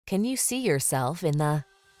Can you see yourself in the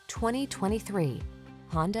 2023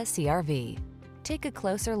 Honda CR-V? Take a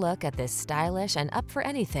closer look at this stylish and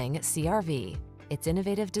up-for-anything CR-V. Its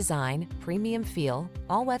innovative design, premium feel,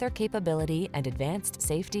 all-weather capability, and advanced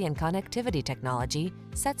safety and connectivity technology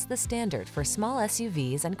sets the standard for small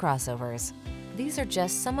SUVs and crossovers. These are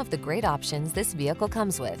just some of the great options this vehicle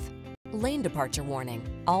comes with: lane departure warning,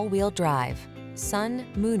 all-wheel drive, sun,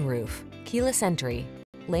 moonroof, keyless entry,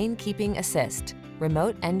 lane keeping assist,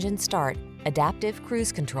 remote engine start, adaptive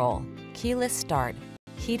cruise control, keyless start,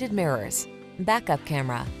 heated mirrors, backup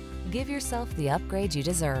camera. Give yourself the upgrade you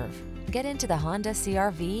deserve. Get into the Honda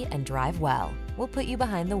CR-V and drive well. We'll put you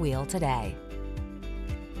behind the wheel today.